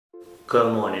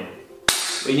Good morning.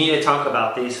 We need to talk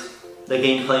about these. The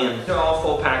game plan. They're all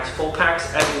full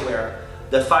packs everywhere.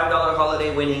 The $5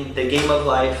 holiday winning, the game of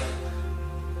life,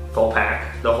 full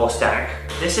pack, the whole stack.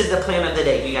 This is the plan of the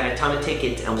day. You got a ton of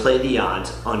tickets and play the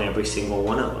odds on every single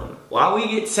one of them. While we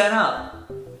get set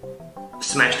up,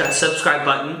 smash that subscribe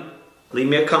button. Leave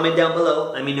me a comment down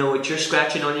below. Let me know what you're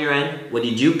scratching on your end. What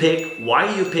did you pick?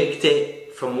 Why you picked it?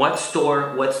 From what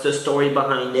store? What's the story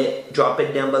behind it? Drop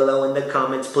it down below in the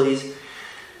comments, please.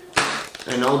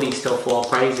 I know these still fall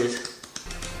prizes.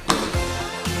 I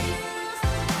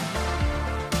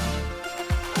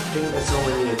think that's all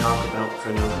we need to talk about for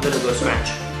now. I'm gonna go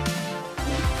scratch.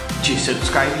 Did you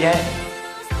subscribe yet?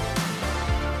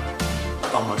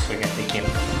 Almost forget the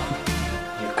camera.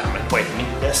 You're coming with me.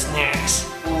 The snacks.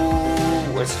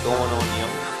 Ooh, what's going on here?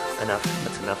 Enough.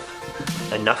 That's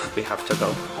enough. Enough. We have to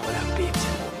go. What up, babes?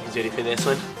 You ready for this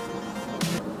one?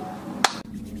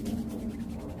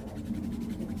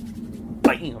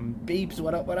 Bam, babes.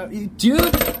 What up? What up,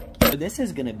 dude? This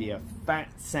is gonna be a fat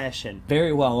session.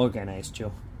 Very well organized,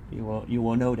 Joe. You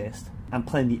will notice. I'm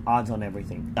playing the odds on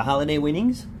everything. The holiday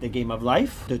winnings, the game of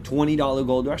life, the $20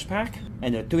 Gold Rush pack,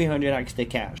 and the 300 extra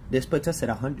cash. This puts us at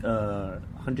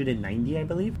 190, I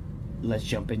believe. Let's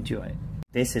jump into it.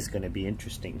 This is gonna be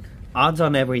interesting. Odds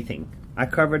on everything. I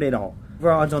covered it all.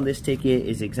 Our odds on this ticket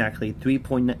is exactly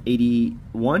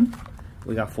 3.81.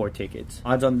 We got 4 tickets.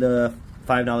 Odds on the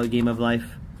 $5 game of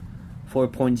life,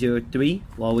 4.03.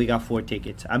 Well, we got 4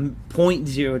 tickets. I'm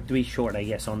 0.03 short, I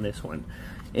guess, on this one.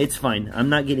 It's fine. I'm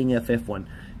not getting a 5th one.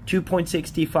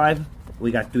 2.65.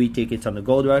 We got 3 tickets on the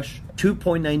Gold Rush.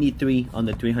 2.93 on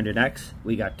the 300X.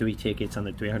 We got 3 tickets on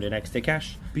the 300X to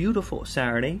cash. Beautiful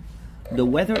Saturday. The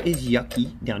weather is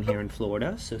yucky down here in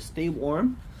Florida, so stay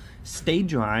warm, stay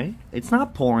dry. It's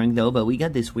not pouring though, but we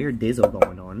got this weird drizzle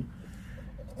going on.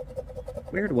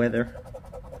 Weird weather.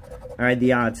 All right,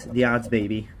 the odds,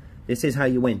 baby. This is how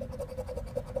you win.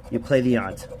 You play the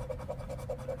odds.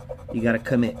 You gotta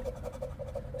commit.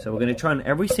 So we're gonna try on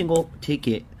every single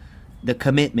ticket, the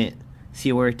commitment,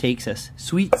 see where it takes us.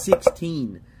 Sweet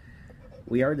 16.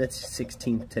 We are the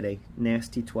 16th today.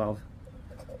 Nasty 12.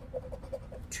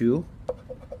 2.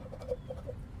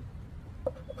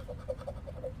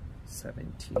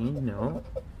 17, no.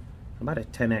 How about a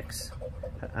 10x?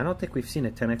 I don't think we've seen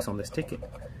a 10x on this ticket.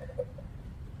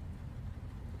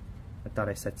 I thought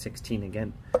I said 16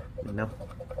 again. No.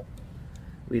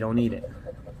 We don't need it.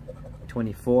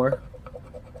 24.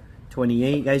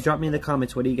 28. Guys, drop me in the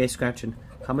comments. What are you guys scratching?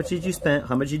 How much did you spend?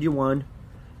 How much did you won?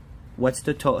 What's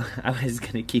the total? I was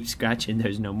going to keep scratching.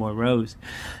 There's no more rows.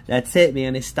 That's it,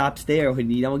 man. It stops there. When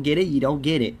you don't get it, you don't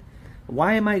get it.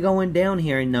 Why am I going down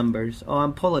here in numbers? Oh,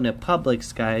 I'm pulling a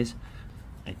Publix, guys.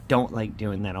 I don't like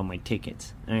doing that on my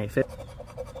tickets. All right,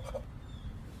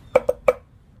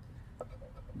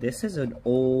 this is an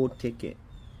old ticket.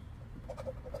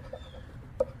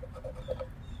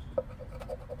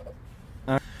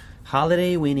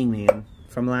 Holiday winning, man,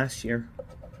 from last year.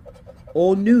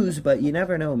 Old news, but you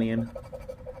never know, man.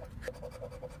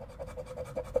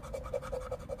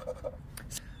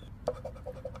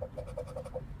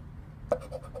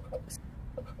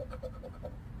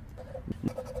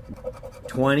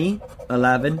 $20,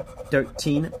 $11,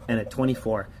 $13, and a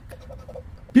 24.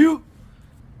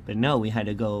 But no, we had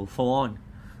to go full on.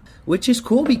 Which is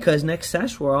cool because next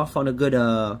sesh we're off on a good,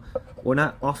 we're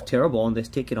not off terrible on this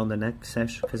ticket on the next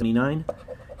sesh. Because 29,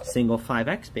 single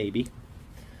 5x, baby.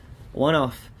 One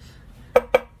off.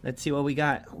 Let's see what we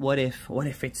got. What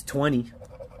if it's 20?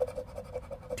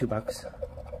 $2.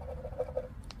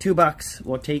 $2.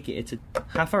 We'll take it. It's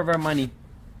half of our money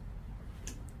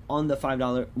on the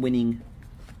 $5 winning.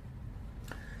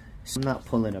 So I'm not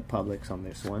pulling a Publix on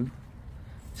this one.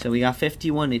 So we got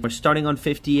 51. We're starting on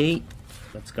 58.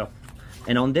 Let's go.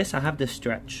 And on this, I have the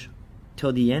stretch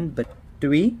till the end. But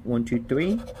 3, 1, 2,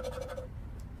 3.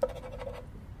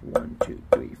 1, 2,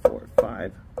 3, 4,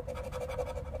 5.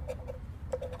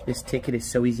 This ticket is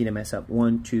so easy to mess up.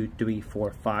 1, 2, 3,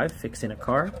 4, 5. Fixing a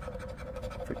car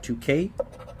for 2K.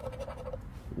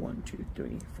 1, 2,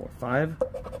 3, 4, 5.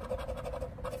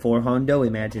 4 Hondo.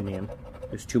 Imagine, man.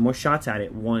 There's 2 more shots at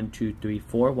it. 1, 2, 3,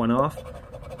 4. 1 off.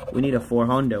 We need a 4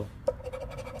 Hondo.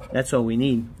 That's what we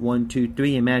need. 1, 2,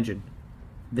 3. Imagine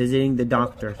visiting the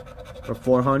doctor for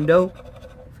 4 Hondo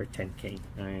for 10K.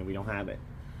 Alright, we don't have it.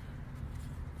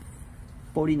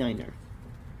 49er.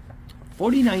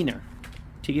 49er.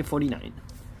 Ticket 49.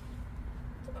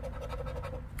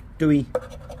 3.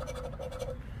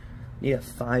 Need a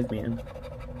 5, man.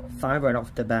 5 right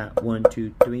off the bat. 1,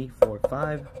 2, 3, 4,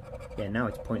 5. Yeah, now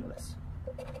it's pointless.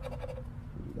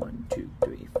 1, 2,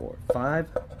 3, 4, 5.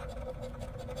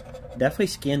 Definitely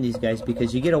scan these guys,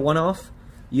 because you get a one-off.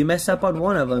 You mess up on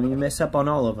one of them, you mess up on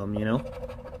all of them, you know?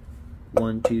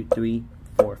 1, 2, 3,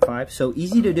 4, 5. So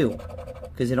easy to do,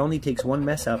 because it only takes one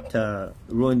mess up to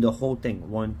ruin the whole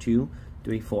thing. 1, 2,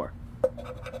 3, 4.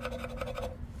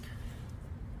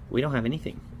 We don't have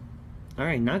anything.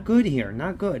 Alright, not good here.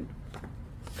 Not good.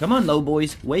 Come on, low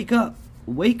boys. Wake up.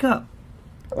 Wake up.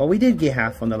 Well, we did get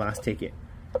half on the last ticket.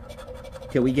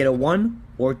 Can we get a 1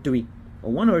 or 3? A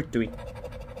 1 or 3?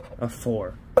 A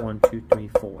 4. 1, 2, 3,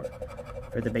 4.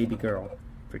 For the baby girl.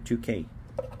 For 2K.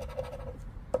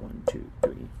 1, 2,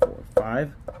 3, 4,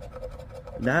 5.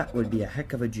 That would be a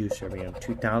heck of a juicer. We have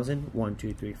 2,000. 1,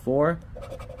 2, 3, 4.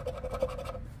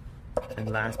 And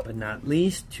last but not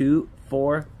least, 2,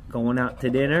 4. Going out to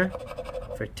dinner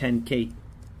for 10K.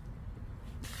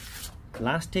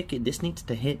 Last ticket. This needs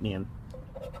to hit, man.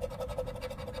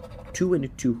 2 and a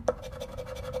 2.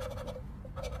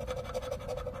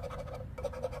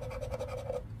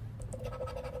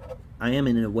 I am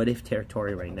in a what if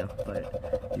territory right now,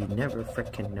 but you never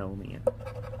freaking know, man.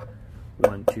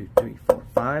 1, 2, 3, 4,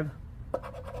 5.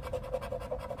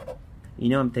 You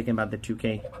know I'm thinking about the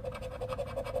 2K.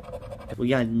 We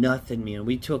got nothing, man.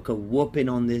 We took a whooping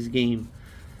on this game.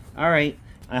 Alright,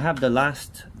 I have the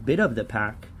last bit of the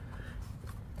pack.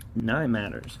 Now it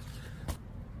matters.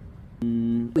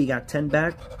 We got 10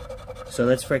 back. So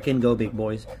let's freaking go, big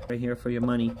boys. Right here for your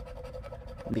money.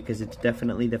 Because it's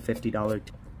definitely the $50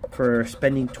 for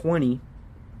spending 20.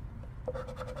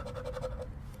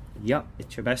 Yup,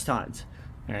 it's your best odds.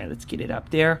 Alright, let's get it up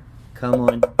there. Come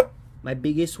on. My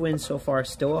biggest win so far,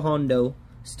 still a Hondo.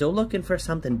 Still looking for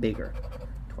something bigger.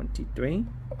 23.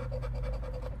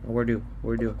 We're due.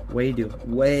 We're due. Way due.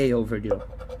 Way overdue.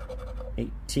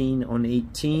 18 on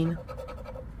 18.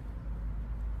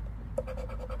 Are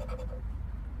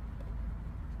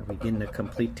we getting a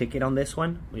complete ticket on this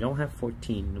one? We don't have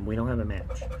 14 and we don't have a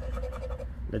match.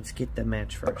 Let's get the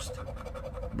match first.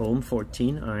 Boom,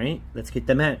 14. Alright, let's get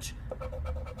the match.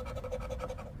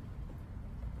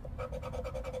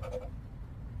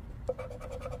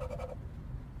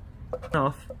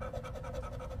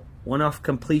 One off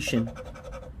completion.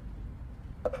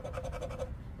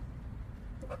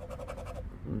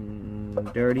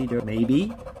 Dirty,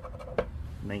 maybe.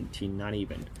 19, not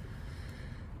even.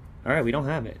 Alright, we don't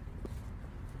have it.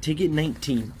 Ticket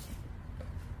 19.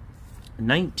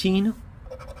 19.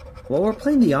 Well, we're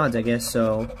playing the odds, I guess,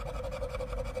 so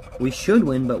we should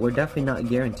win, but we're definitely not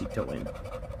guaranteed to win.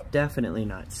 Definitely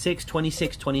not. 6,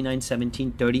 26, 29,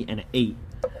 17, 30, and an 8.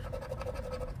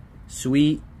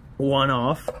 Sweet. One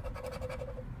off.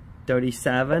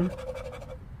 37.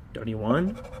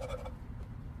 31.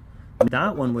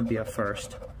 That one would be a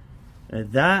first.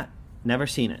 That, never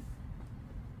seen it.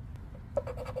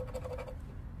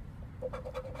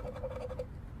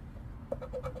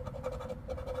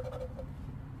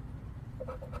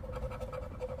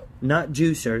 Not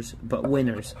juicers, but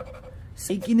winners.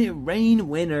 Making it rain,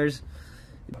 winners.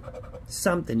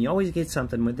 Something. You always get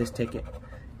something with this ticket.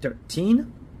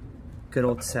 13. Good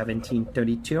old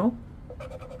 1732.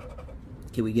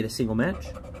 Can we get a single match?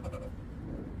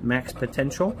 Max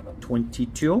potential.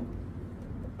 22.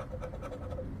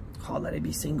 Oh, let it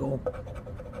be single.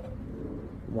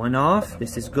 One off.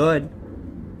 This is good.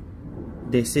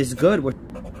 This is good.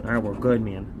 Alright, we're good,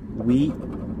 man. We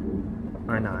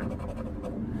are not.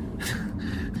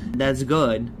 That's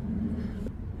good.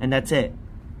 And that's it.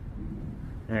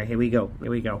 Alright, here we go. Here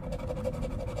we go.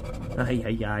 Ay,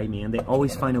 ay, ay, man. They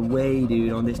always find a way,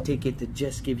 dude, on this ticket to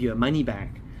just give you a money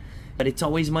back. But it's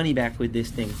always money back with this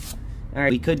thing.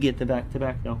 Alright, we could get the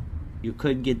back-to-back, though. You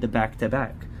could get the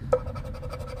back-to-back.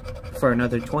 For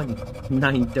another 20.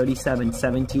 9, 37,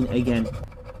 17 again.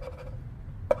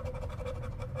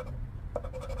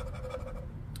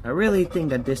 I really think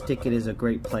that this ticket is a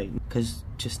great play. Because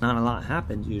just not a lot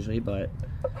happens usually, but...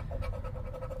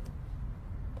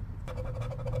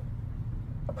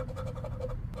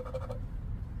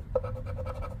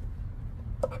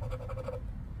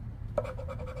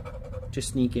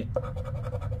 just sneak it.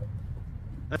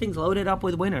 Everything's loaded up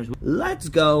with winners. Let's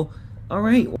go. All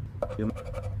right.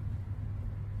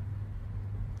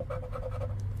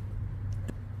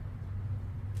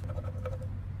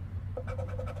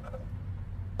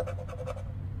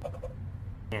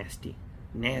 Nasty.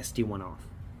 Nasty one off.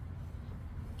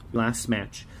 Last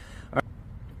match. All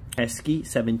right. Esky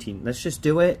 17. Let's just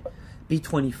do it. Be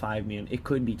 25, man. It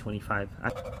could be 25.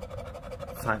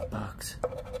 $5.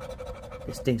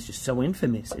 This thing's just so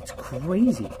infamous. It's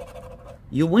crazy.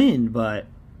 You win, but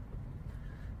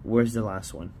where's the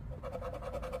last one?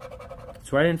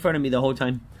 It's right in front of me the whole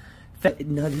time.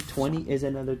 Another 20 is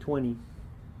another 20.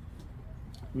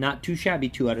 Not too shabby,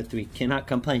 2 out of 3. Cannot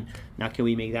complain. Now, can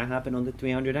we make that happen on the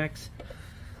 300X?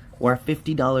 We're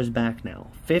 $50 back now.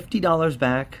 $50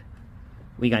 back.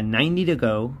 We got 90 to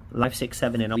go. 5, 6,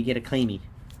 7, and we get a claimy.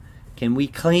 Can we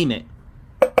claim it?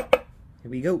 Here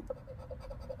we go.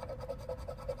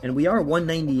 And we are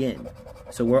 190 in.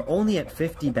 So we're only at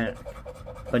 50 back.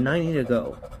 But 90 to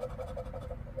go.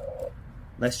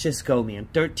 Let's just go, man.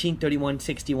 13, 31,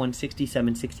 61,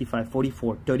 67, 65,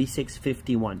 44, 36,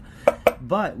 51.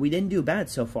 But we didn't do bad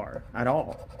so far at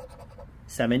all.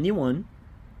 71.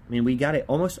 I mean, we got it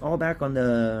almost all back on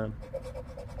the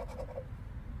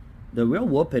real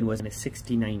whooping was in a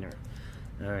 69er.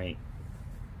 Alright.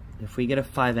 If we get a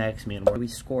 5x, man, where we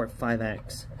score at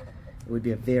 5x, it would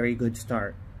be a very good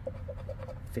start.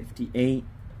 58.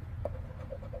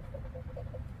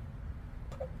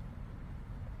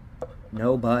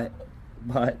 No, but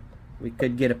we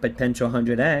could get a potential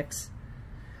 100x.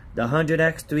 The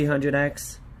 100x,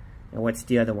 300x, and what's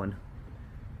the other one?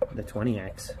 The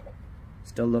 20x.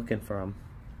 Still looking for them.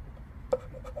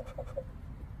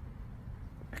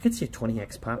 I could see a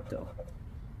 20x pop though.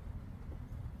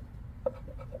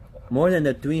 More than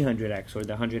the 300x or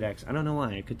the 100x. I don't know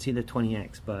why. I could see the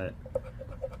 20x, but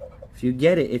if you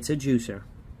get it, it's a juicer.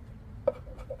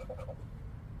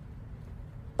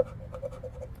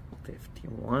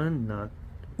 51, not.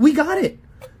 We got it!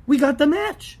 We got the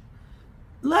match!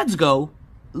 Let's go.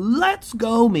 Let's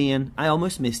go, man. I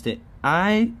almost missed it.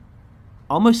 I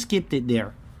almost skipped it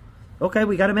there. Okay,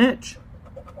 we got a match.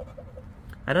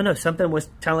 I don't know. Something was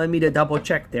telling me to double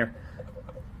check there.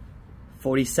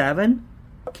 47.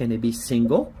 Can it be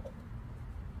single?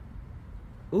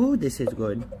 Ooh, this is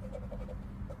good.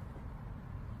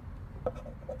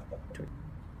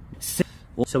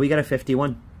 So we got a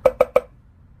 51.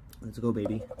 Let's go,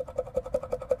 baby.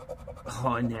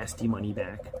 Oh, nasty money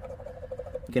back.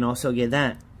 You can also get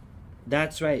that.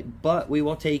 That's right, but we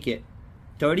will take it.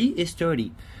 30 is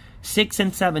 30. 6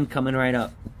 and 7 coming right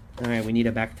up. All right, we need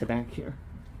a back-to-back here.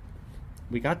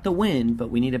 We got the win, but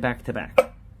we need a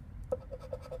back-to-back.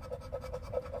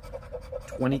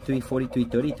 23, 43,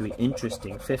 33.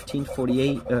 Interesting. 15,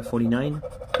 48, 49,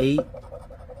 8,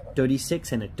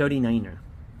 36, and a 39er.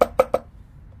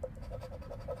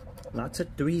 Lots of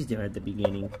threes there at the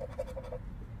beginning.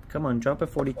 Come on, drop a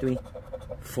 43.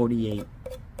 48.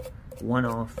 One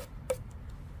off.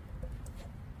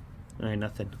 Alright,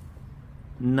 nothing.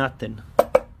 Nothing.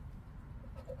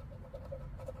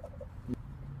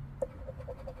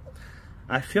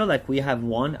 I feel like we have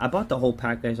won. I bought the whole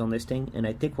pack, guys, on this thing, and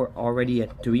I think we're already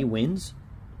at 3 wins.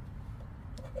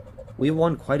 We've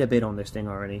won quite a bit on this thing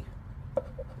already.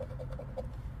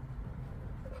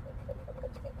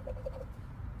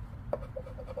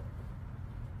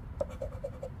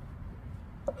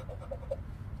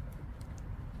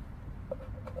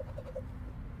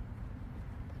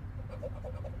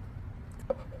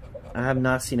 I have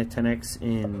not seen a 10x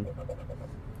in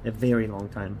a very long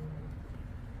time.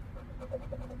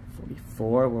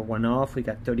 44, we're 1 off. We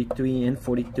got 33 and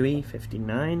 43,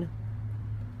 59.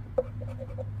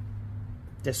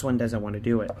 This one doesn't want to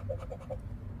do it.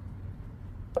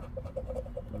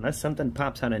 Unless something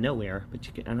pops out of nowhere, but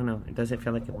you can, I don't know. It doesn't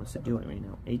feel like it wants to do it right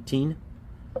now. 18.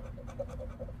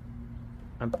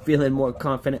 I'm feeling more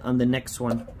confident on the next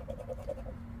one.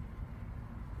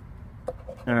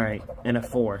 Alright, and a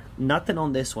 4. Nothing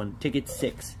on this one. Ticket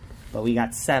 6. But we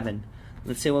got 7.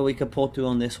 Let's see what we could pull through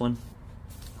on this one.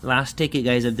 Last ticket,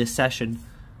 guys, of this session.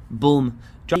 Boom.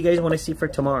 What do you guys want to see for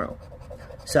tomorrow?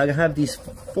 So I have these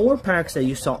 4 packs that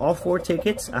you saw. All 4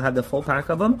 tickets. I have the full pack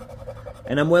of them.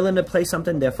 And I'm willing to play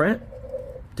something different.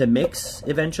 To mix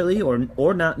eventually.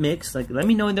 Or not mix. Like, let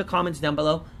me know in the comments down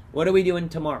below. What are we doing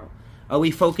tomorrow? Are we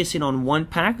focusing on 1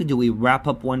 pack? Do we wrap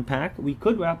up 1 pack? We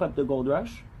could wrap up the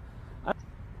Goldrush.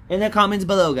 In the comments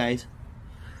below, guys.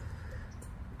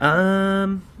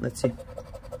 Let's see.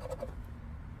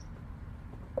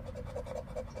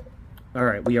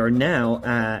 Alright, we are now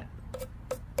at...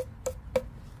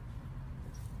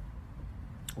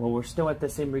 Well, we're still at the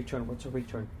same return. What's our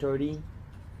return? 30,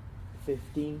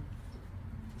 15,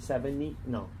 70,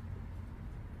 no.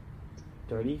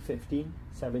 30, 15,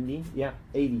 70, yeah,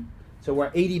 80. So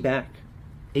we're 80 back.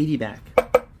 80 back.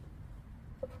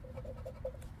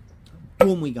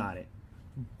 Boom, we got it.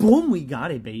 Boom, we got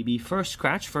it, baby. First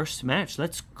scratch, first match.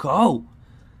 Let's go.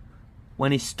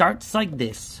 When it starts like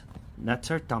this, that's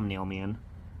our thumbnail, man.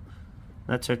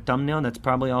 That's our thumbnail. That's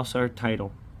probably also our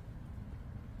title.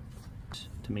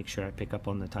 To make sure I pick up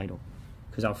on the title.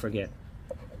 Because I'll forget.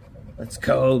 Let's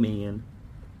go, man.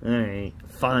 Alright,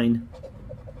 fine.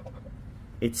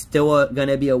 It's still going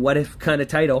to be a what if kind of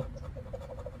title.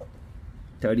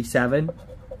 37.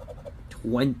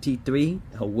 23.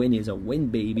 A win is a win,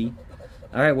 baby.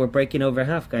 Alright, we're breaking over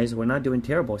half, guys. We're not doing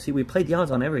terrible. See, we played the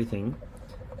odds on everything.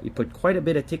 We put quite a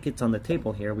bit of tickets on the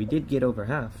table here. We did get over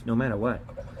half, no matter what.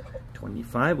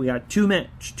 25. We got 2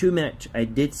 match. 2 match. I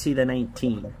did see the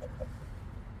 19.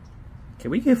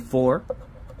 Can we get 4?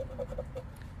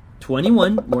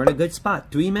 21. We're in a good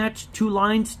spot. 3 match. 2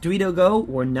 lines. 3 to go.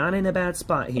 We're not in a bad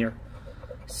spot here.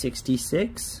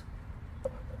 66.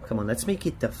 Come on, let's make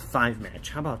it the 5 match.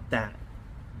 How about that?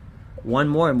 1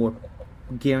 more and we're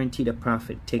guaranteed a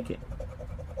profit ticket.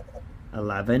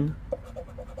 11.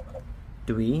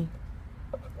 3.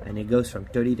 And it goes from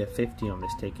 30 to 50 on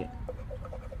this ticket.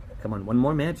 Come on, 1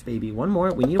 more match, baby. 1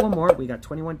 more. We need 1 more. We got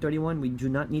 21, 31. We do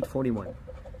not need 41.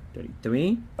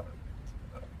 33.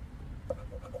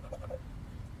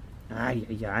 Ay,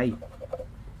 ay, ay.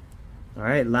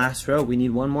 Alright, last row. We need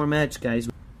 1 more match, guys.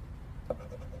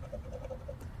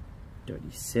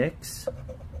 36.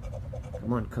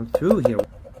 Come on, come through here.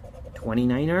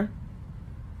 29er.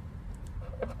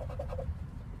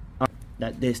 Oh,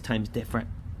 that this time's different.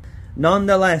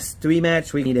 Nonetheless, 3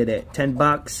 match. We needed it. 10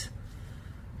 bucks.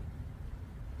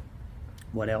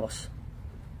 What else?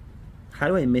 How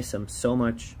do I miss them so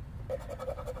much?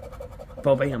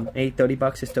 Oh, bam. Hey, 30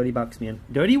 bucks is 30 bucks, man.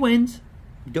 Dirty wins.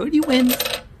 Dirty wins.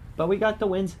 But we got the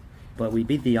wins. But we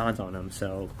beat the odds on them,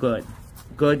 so good.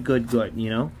 Good, good, good, you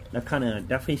know? That kind of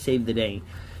definitely saved the day.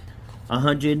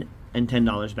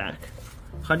 $110 back.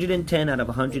 110 out of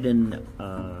 100 and...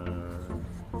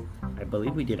 I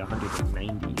believe we did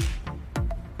 190.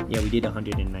 Yeah, we did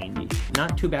 190.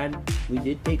 Not too bad. We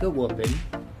did take a whooping.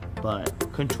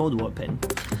 But controlled whooping.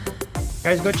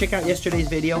 Guys, go check out yesterday's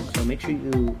video. So make sure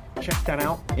you check that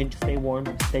out and stay warm,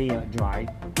 stay dry.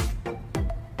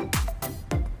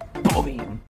 Boom!